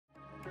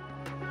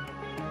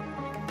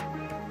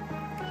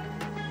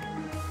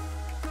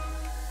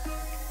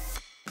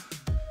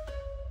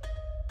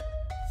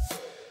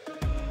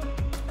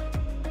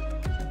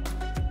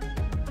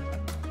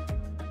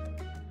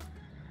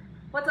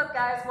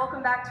guys,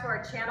 welcome back to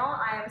our channel.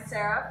 I am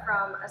Sarah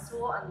from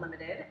Azul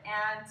Unlimited,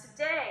 and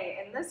today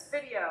in this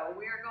video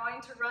we are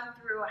going to run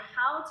through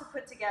how to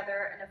put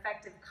together an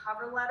effective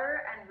cover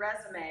letter and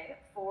resume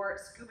for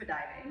scuba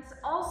diving.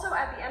 Also,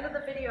 at the end of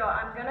the video,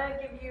 I'm going to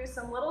give you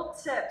some little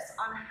tips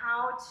on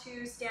how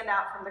to stand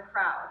out from the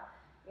crowd.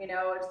 You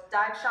know,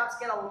 dive shops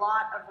get a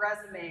lot of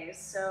resumes,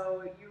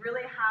 so you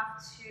really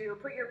have to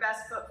put your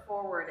best foot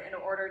forward in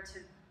order to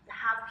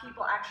have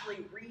people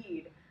actually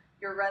read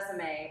your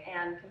resume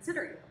and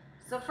consider you.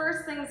 So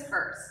first things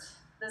first,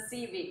 the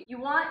CV. You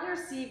want your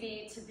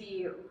CV to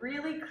be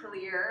really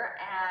clear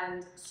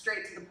and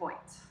straight to the point.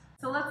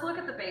 So let's look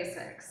at the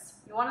basics.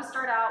 You want to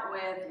start out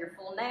with your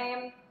full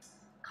name,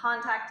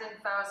 contact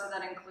info, so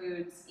that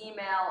includes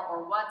email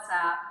or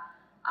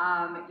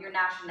WhatsApp, your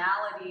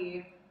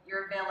nationality,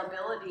 your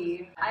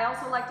availability. I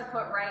also like to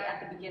put right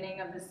at the beginning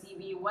of the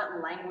CV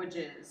what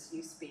languages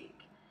you speak.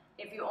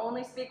 If you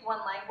only speak one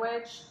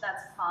language,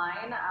 that's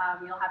fine.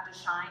 You'll have to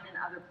shine in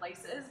other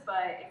places,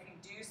 but if you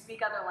do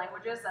speak other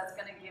languages, that's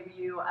going to give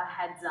you a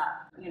heads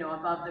up,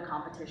 above the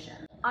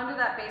competition. Under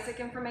that basic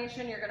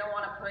information, you're going to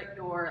want to put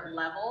your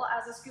level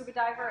as a scuba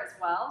diver as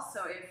well.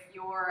 So if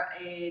you're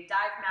a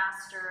dive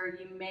master,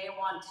 you may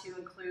want to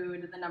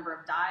include the number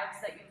of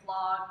dives that you've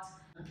logged,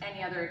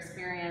 any other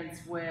experience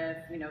with,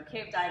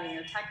 cave diving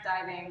or tech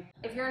diving.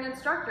 If you're an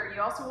instructor,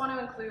 you also want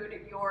to include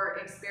your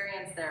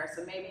experience there.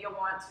 So maybe you'll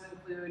want to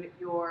include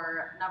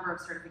your number of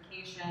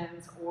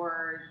certifications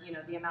or,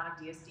 the amount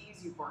of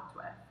DSDs you've worked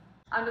with.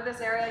 Under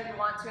this area, you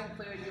want to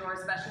include your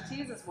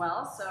specialties as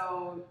well.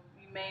 So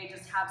you may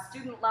just have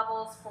student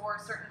levels for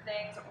certain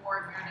things, or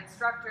if you're an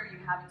instructor, you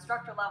have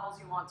instructor levels,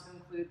 you want to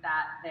include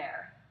that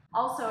there.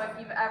 Also, if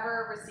you've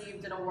ever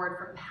received an award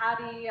from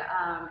PADI,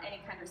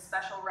 any kind of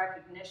special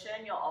recognition,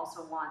 you'll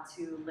also want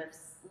to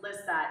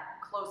list that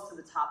close to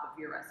the top of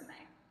your resume.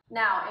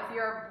 Now, if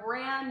you're a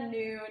brand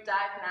new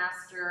dive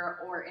master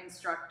or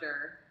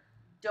instructor,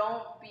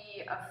 don't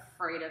be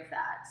afraid of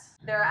that.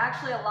 There are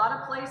actually a lot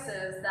of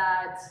places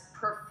that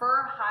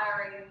prefer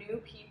hiring new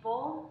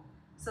people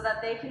so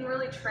that they can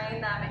really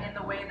train them in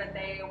the way that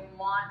they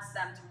want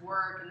them to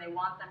work and they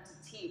want them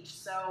to teach.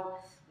 So,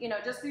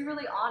 just be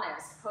really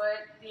honest.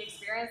 Put the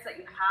experience that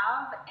you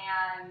have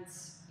and,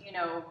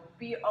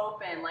 be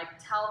open. Like,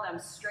 tell them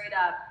straight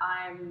up,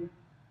 I'm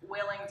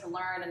willing to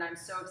learn and I'm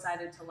so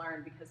excited to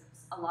learn, because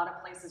a lot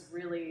of places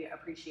really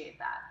appreciate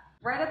that.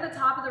 Right at the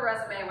top of the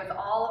resume, with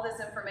all of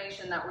this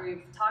information that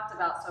we've talked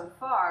about so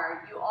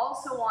far, you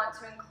also want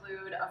to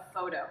include a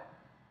photo.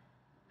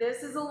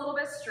 This is a little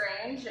bit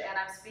strange, and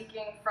I'm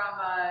speaking from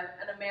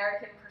an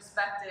American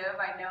perspective.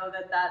 I know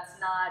that that's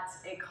not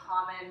a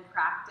common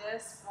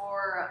practice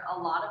for a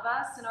lot of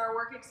us in our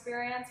work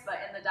experience, but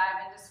in the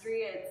dive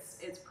industry,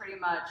 it's pretty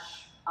much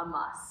a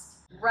must.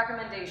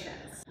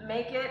 Recommendations.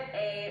 Make it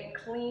a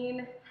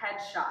clean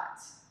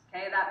headshot.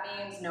 Okay, that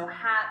means no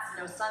hats,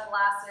 no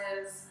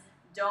sunglasses.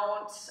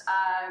 Don't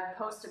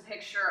post a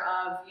picture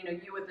of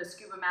you with a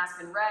scuba mask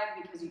and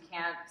reg, because you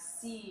can't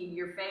see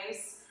your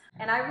face.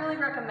 And I really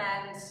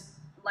recommend,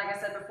 like I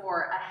said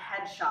before, a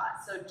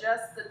headshot. So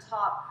just the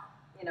top,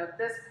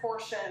 this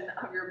portion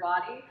of your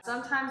body.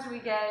 Sometimes we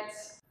get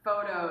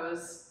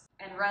photos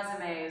and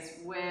resumes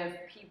with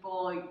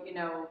people,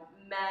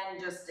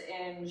 men just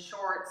in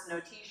shorts,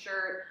 no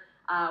t-shirt,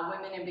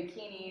 women in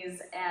bikinis,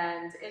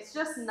 and it's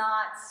just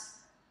not,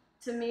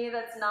 to me,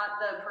 that's not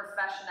the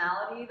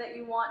professionality that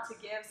you want to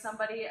give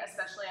somebody,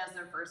 especially as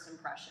their first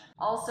impression.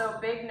 Also,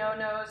 big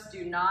no-nos: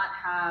 do not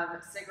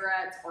have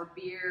cigarettes or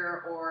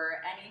beer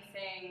or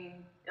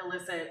anything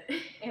illicit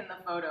in the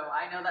photo.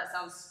 I know that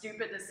sounds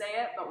stupid to say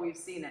it, but we've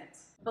seen it.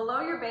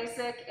 Below your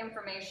basic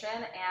information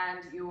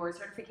and your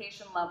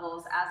certification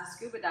levels as a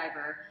scuba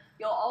diver,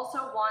 you'll also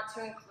want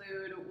to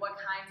include what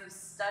kinds of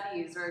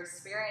studies or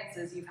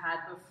experiences you've had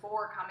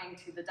before coming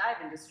to the dive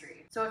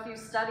industry. So if you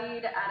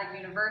studied at a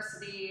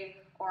university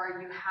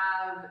or you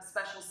have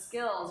special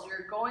skills,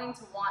 you're going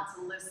to want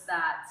to list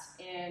that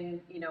in,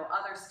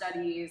 other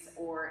studies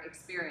or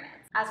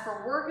experience. As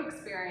for work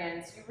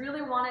experience, you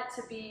really want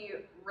it to be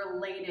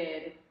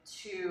related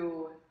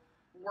to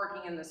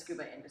working in the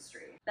scuba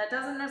industry. That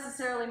doesn't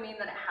necessarily mean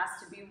that it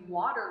has to be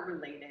water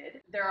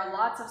related. There are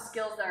lots of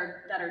skills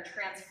that are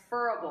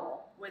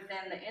transferable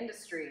within the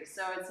industry.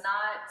 So it's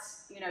not,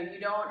 you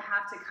don't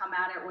have to come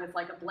at it with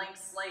like a blank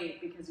slate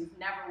because you've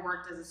never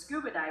worked as a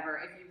scuba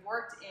diver. If you've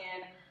worked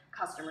in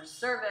customer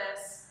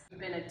service,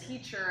 you've been a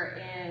teacher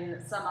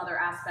in some other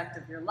aspect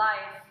of your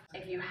life,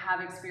 if you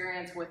have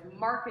experience with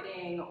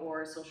marketing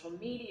or social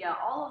media,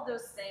 all of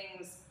those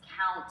things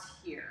count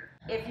here.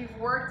 If you've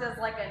worked as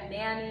like a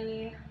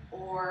nanny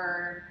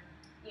or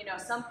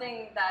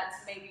something that's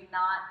maybe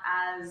not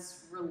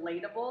as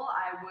relatable,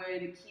 I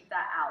would keep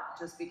that out,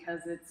 just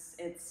because it's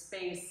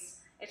space,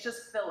 it's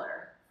just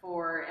filler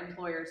for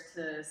employers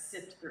to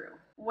sift through.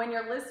 When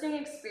you're listing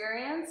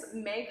experience,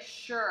 make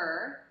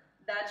sure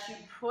that you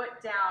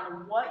put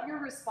down what your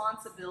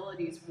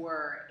responsibilities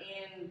were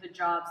in the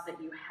jobs that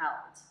you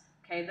held.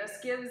 Okay, this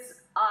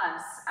gives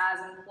us as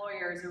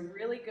employers a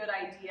really good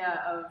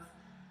idea of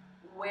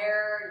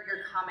where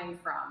you're coming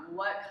from,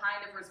 what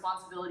kind of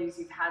responsibilities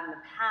you've had in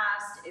the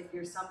past, if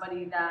you're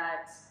somebody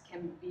that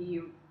can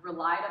be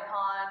relied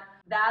upon.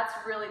 That's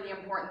really the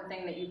important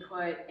thing that you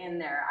put in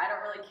there. I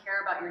don't really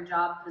care about your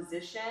job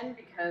position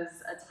because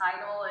a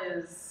title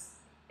is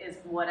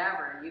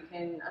whatever. You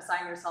can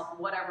assign yourself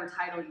whatever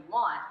title you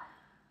want,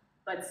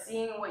 but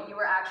seeing what you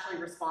are actually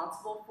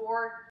responsible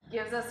for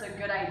gives us a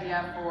good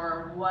idea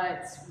for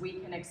what we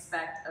can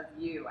expect of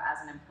you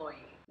as an employee.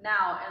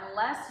 Now,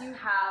 unless you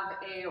have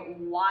a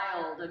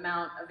wild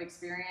amount of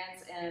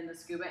experience in the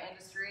scuba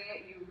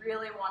industry, you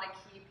really want to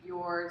keep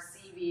your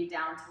CV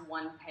down to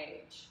one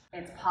page.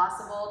 It's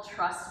possible,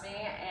 trust me,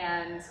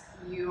 and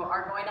you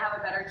are going to have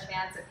a better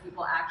chance at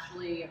people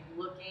actually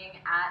looking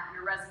at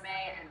your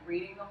resume and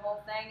reading the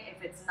whole thing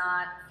if it's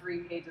not 3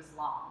 pages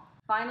long.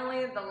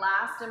 Finally, the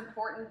last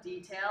important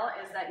detail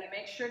is that you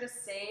make sure to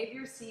save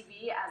your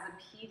CV as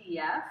a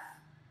PDF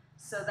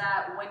so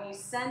that when you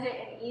send it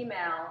in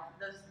email,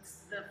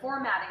 the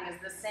formatting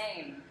is the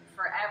same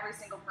for every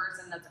single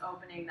person that's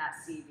opening that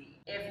CV.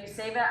 If you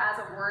save it as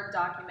a Word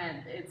document,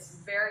 it's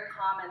very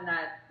common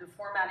that the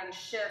formatting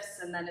shifts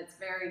and then it's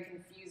very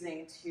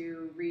confusing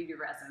to read your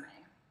resume.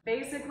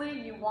 Basically,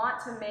 you want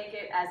to make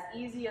it as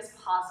easy as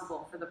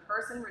possible for the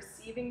person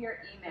receiving your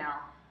email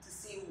to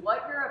see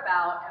what you're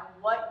about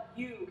and what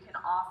you can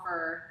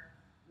offer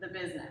the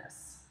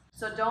business.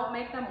 So don't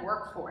make them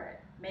work for it.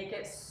 Make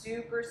it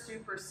super,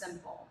 super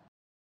simple.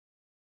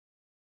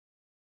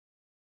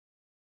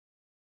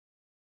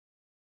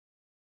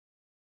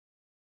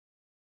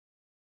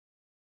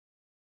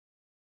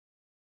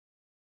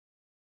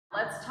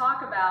 Let's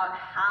talk about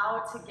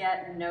how to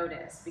get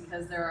noticed,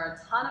 because there are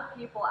a ton of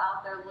people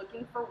out there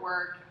looking for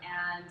work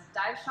and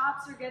dive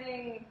shops are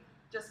getting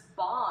just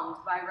bombed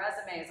by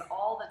resumes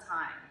all the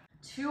time.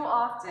 Too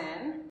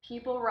often,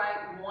 people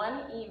write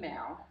one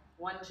email,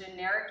 one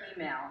generic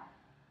email,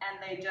 and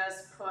they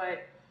just put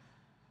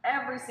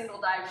every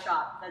single dive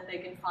shop that they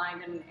can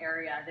find in an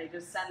area. They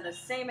just send the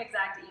same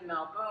exact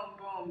email, boom,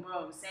 boom,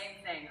 boom,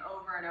 same thing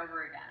over and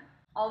over again.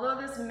 Although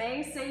this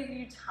may save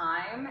you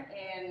time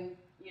in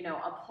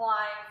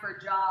applying for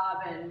a job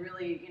and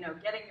really,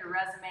 getting your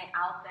resume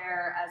out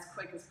there as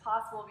quick as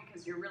possible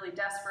because you're really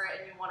desperate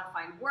and you want to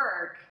find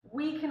work,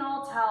 we can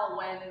all tell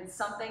when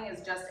something is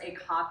just a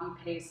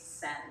copy-paste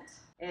send.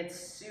 It's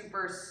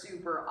super,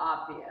 super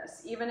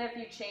obvious. Even if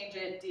you change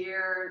it,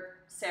 Dear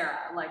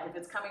Sarah, like if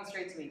it's coming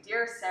straight to me,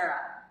 Dear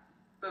Sarah,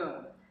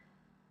 boom,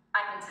 I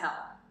can tell,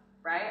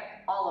 right?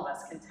 All of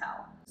us can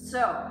tell.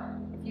 So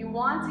if you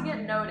want to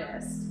get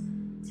noticed,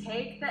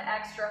 take the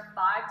extra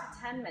 5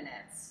 to 10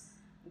 minutes,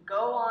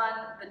 go on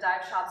the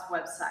dive shop's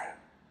website,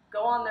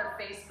 go on their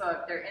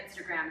Facebook, their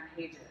Instagram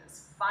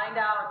pages, find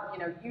out,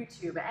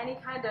 YouTube, any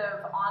kind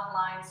of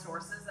online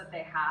sources that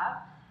they have,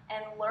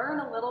 and learn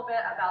a little bit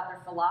about their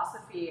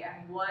philosophy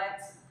and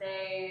what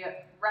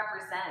they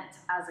represent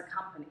as a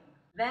company.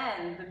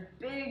 Then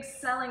the big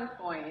selling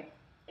point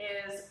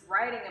is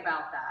writing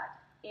about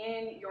that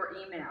in your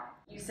email.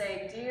 You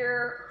say,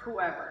 Dear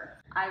whoever,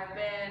 I've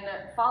been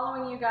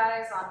following you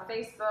guys on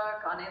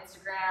Facebook, on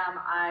Instagram,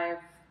 I've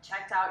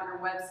checked out your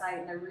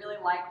website and I really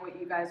like what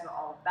you guys are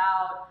all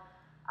about.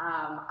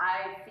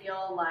 I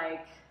feel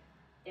like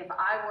if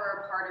I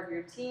were a part of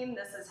your team,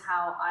 this is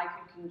how I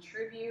could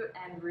contribute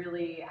and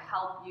really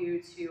help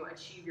you to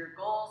achieve your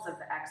goals of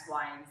X,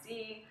 Y, and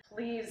Z.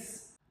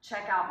 Please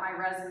check out my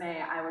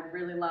resume. I would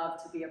really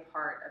love to be a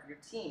part of your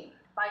team.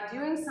 By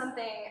doing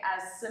something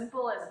as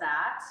simple as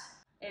that,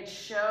 it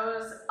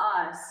shows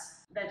us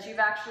that you've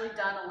actually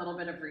done a little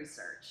bit of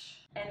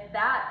research. And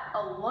that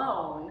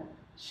alone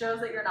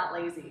shows that you're not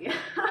lazy.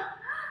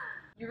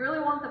 You really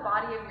want the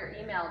body of your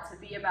email to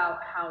be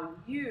about how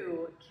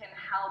you can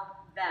help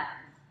them,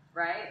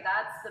 right?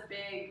 That's the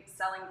big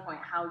selling point,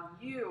 how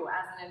you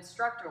as an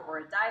instructor or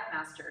a dive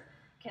master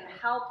can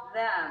help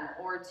them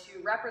or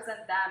to represent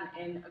them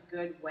in a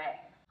good way.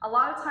 A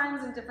lot of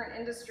times in different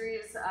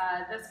industries,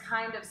 this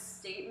kind of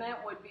statement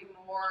would be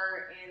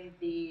more in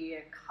the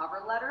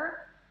cover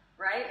letter,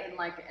 right? In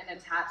like an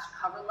attached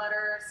cover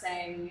letter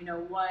saying,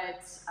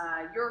 what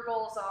your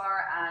goals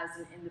are as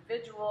an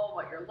individual,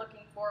 what you're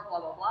looking for, blah,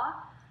 blah, blah.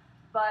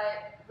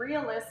 But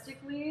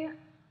realistically,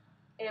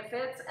 if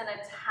it's an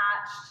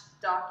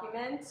attached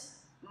document,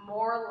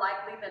 more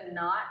likely than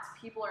not,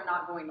 people are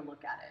not going to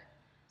look at it.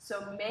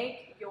 So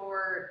make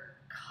your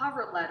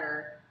cover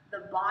letter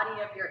the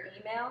body of your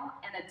email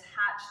and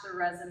attach the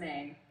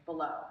resume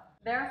below.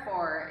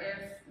 Therefore,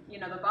 if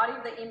the body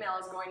of the email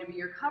is going to be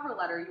your cover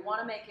letter, you want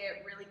to make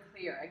it really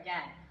clear.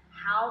 Again,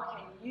 how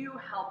can you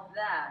help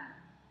them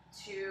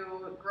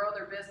to grow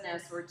their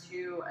business or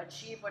to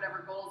achieve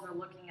whatever goals they're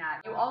looking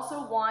at? You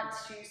also want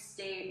to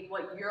state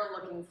what you're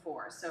looking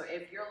for. So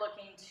if you're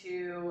looking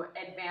to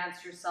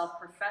advance yourself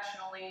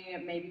professionally,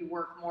 maybe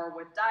work more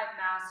with dive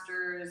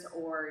masters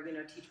or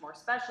teach more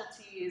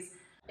specialties.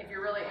 If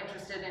you're really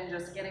interested in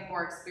just getting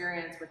more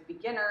experience with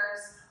beginners,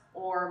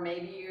 or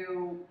maybe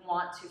you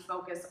want to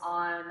focus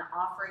on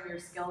offering your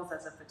skills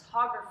as a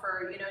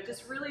photographer,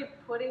 just really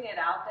putting it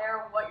out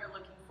there, what you're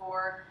looking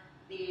for,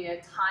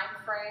 the time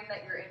frame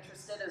that you're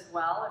interested as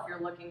well, if you're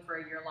looking for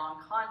a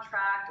year-long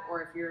contract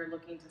or if you're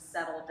looking to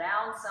settle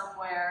down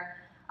somewhere.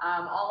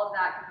 All of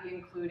that can be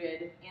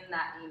included in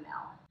that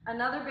email.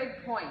 Another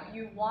big point,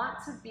 you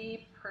want to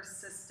be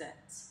persistent.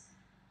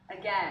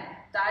 Again,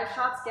 dive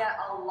shops get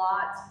a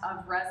lot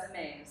of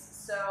resumes,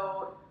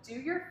 so do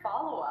your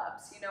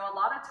follow-ups. You know, a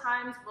lot of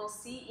times we'll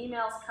see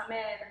emails come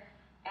in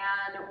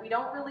and we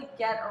don't really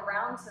get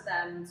around to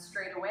them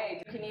straight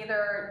away. You can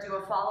either do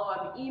a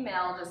follow-up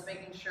email, just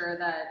making sure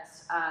that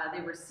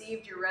they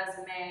received your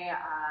resume,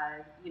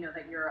 you know,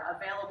 that you're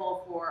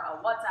available for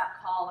a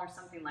WhatsApp call or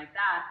something like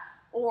that,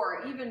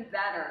 or even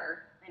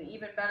better, an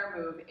even better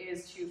move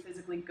is to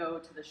physically go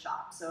to the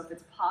shop. So if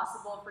it's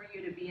possible for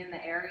you to be in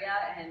the area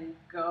and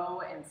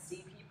go and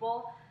see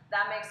people,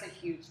 that makes a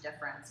huge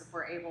difference if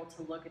we're able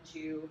to look at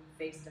you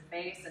face to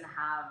face and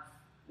have,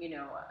 you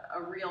know,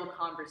 a real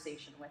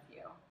conversation with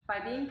you. By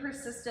being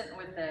persistent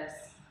with this,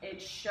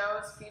 it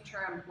shows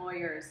future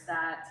employers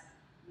that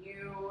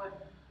you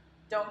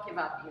don't give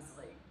up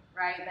easily,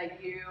 right?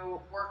 That you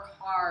work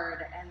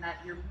hard and that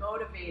you're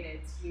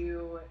motivated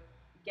to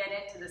get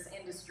into this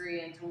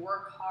industry and to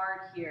work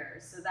hard here.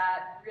 So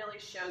that really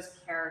shows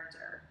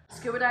character.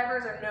 Scuba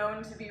divers are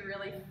known to be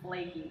really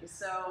flaky,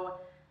 so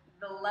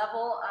the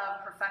level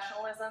of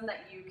professionalism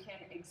that you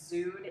can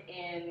exude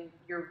in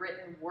your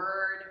written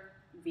word,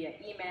 via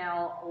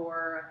email,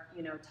 or,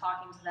 you know,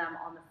 talking to them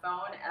on the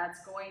phone,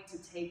 that's going to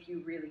take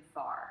you really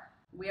far.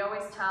 We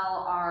always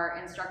tell our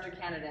instructor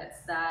candidates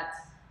that,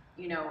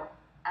 you know,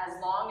 as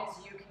long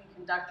as you can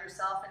conduct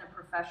yourself in a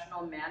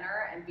professional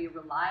manner and be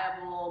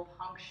reliable,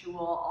 punctual,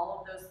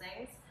 all of those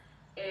things,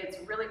 it's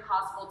really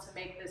possible to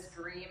make this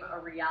dream a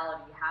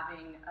reality,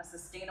 having a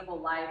sustainable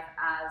life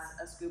as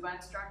a scuba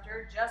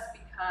instructor, just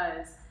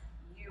because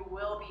you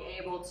will be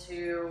able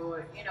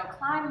to, you know,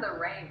 climb the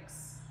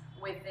ranks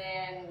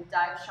within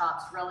dive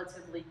shops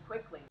relatively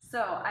quickly.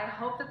 So I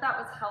hope that that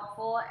was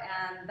helpful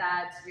and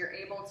that you're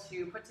able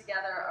to put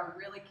together a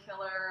really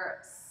killer,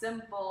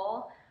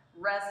 simple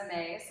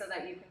resume so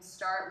that you can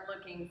start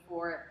looking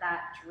for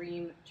that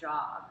dream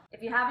job.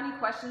 If you have any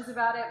questions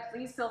about it,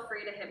 please feel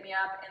free to hit me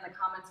up in the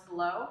comments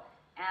below.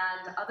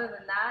 And other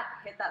than that,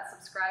 hit that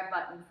subscribe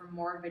button for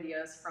more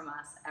videos from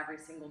us every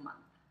single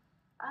month.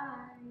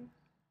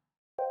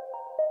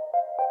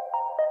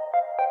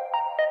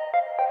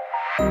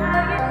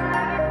 Bye!